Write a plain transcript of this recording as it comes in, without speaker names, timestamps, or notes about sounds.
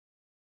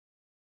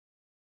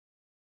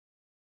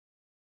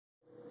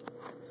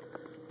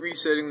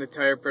Resetting the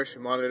tire pressure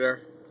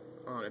monitor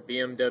on a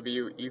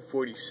BMW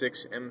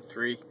E46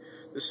 M3.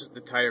 This is the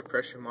tire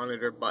pressure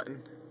monitor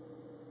button.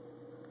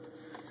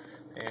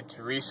 And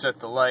to reset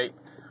the light,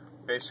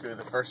 basically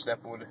the first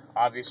step would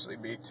obviously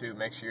be to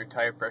make sure your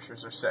tire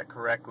pressures are set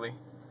correctly.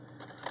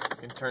 You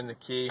can turn the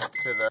key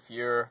to if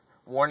your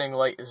warning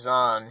light is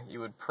on, you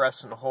would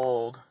press and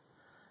hold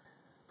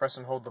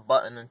the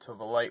button until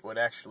the light would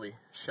actually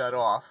shut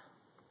off.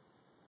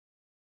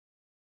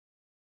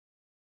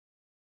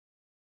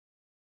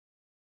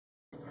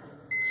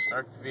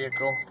 Start the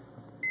vehicle,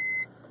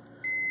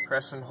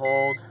 press and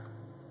hold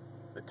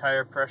the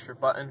tire pressure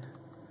button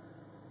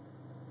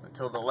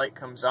until the light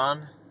comes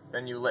on,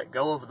 then you let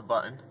go of the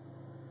button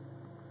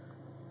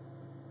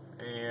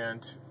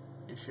and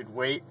you should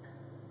wait.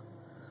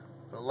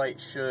 The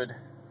light should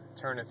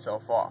turn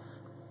itself off,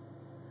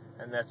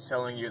 and that's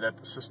telling you that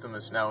the system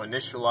is now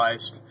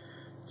initialized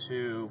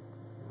to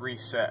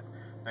reset.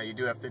 Now you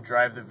do have to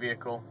drive the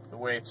vehicle. The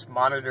way it's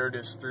monitored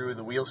is through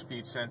the wheel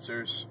speed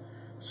sensors.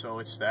 So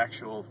it's the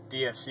actual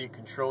DSC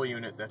control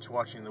unit that's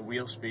watching the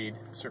wheel speed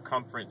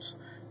circumference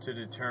to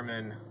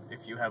determine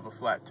if you have a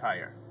flat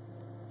tire.